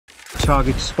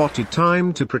target spotted.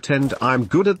 Time to pretend I'm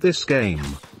good at this game.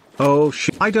 Oh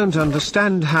shit, I don't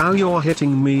understand how you're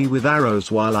hitting me with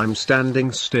arrows while I'm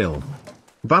standing still.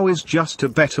 Bow is just a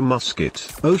better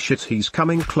musket. Oh shit, he's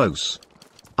coming close.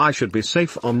 I should be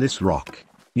safe on this rock.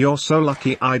 You're so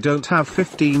lucky I don't have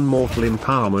 15 mortal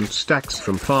empowerment stacks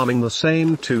from farming the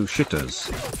same two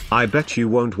shitters. I bet you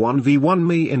won't 1v1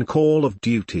 me in Call of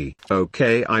Duty.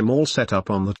 Okay, I'm all set up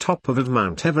on the top of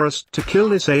Mount Everest to kill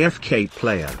this AFK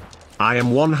player. I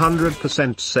am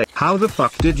 100% safe. How the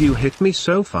fuck did you hit me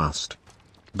so fast?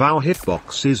 Bow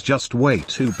hitbox is just way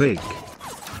too big.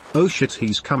 Oh shit,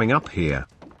 he's coming up here.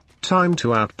 Time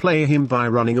to outplay him by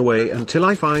running away until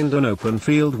I find an open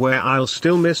field where I'll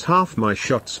still miss half my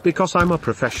shots because I'm a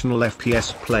professional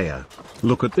FPS player.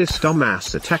 Look at this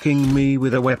dumbass attacking me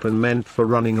with a weapon meant for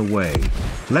running away.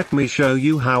 Let me show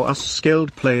you how us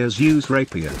skilled players use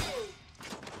rapier.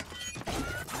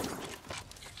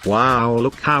 Wow,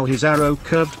 look how his arrow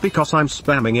curved because I'm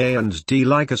spamming A and D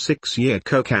like a 6-year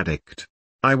coke addict.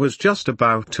 I was just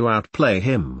about to outplay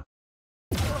him.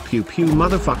 Pew pew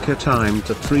motherfucker, time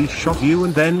to 3-shot you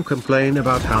and then complain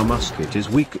about how Musket is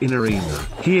weak in arena.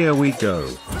 Here we go.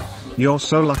 You're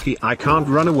so lucky I can't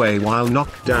run away while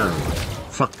knocked down.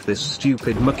 Fuck this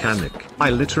stupid mechanic. I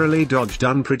literally dodged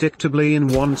unpredictably in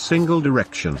one single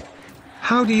direction.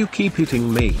 How do you keep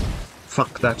hitting me?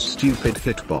 Fuck that stupid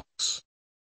hitbox.